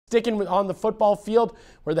Sticking on the football field,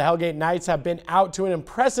 where the Hellgate Knights have been out to an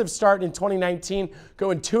impressive start in 2019,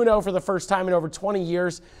 going 2-0 for the first time in over 20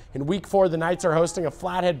 years. In Week 4, the Knights are hosting a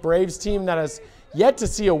Flathead Braves team that has yet to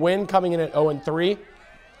see a win, coming in at 0-3.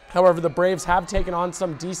 However, the Braves have taken on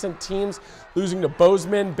some decent teams, losing to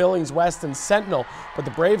Bozeman, Billings West, and Sentinel. But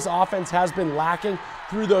the Braves' offense has been lacking.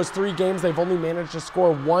 Through those 3 games, they've only managed to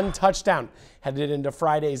score 1 touchdown. Headed into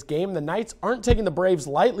Friday's game, the Knights aren't taking the Braves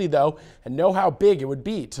lightly, though, and know how big it would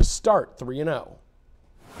be to start 3-0.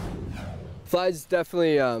 Fly's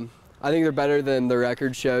definitely, I think they're better than the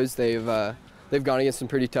record shows. They've gone against some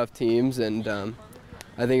pretty tough teams, and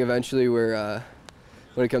I think eventually we're,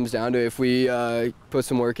 when it comes down to it, if we put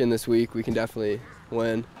some work in this week, we can definitely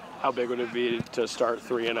win. How big would it be to start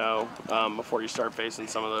 3-0 before you start facing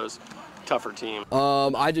some of those tougher teams?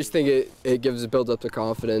 I just think it builds up the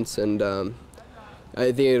confidence, and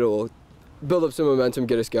I think it'll build up some momentum,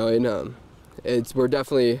 get us going. We're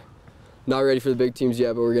definitely not ready for the big teams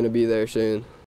yet, but we're going to be there soon.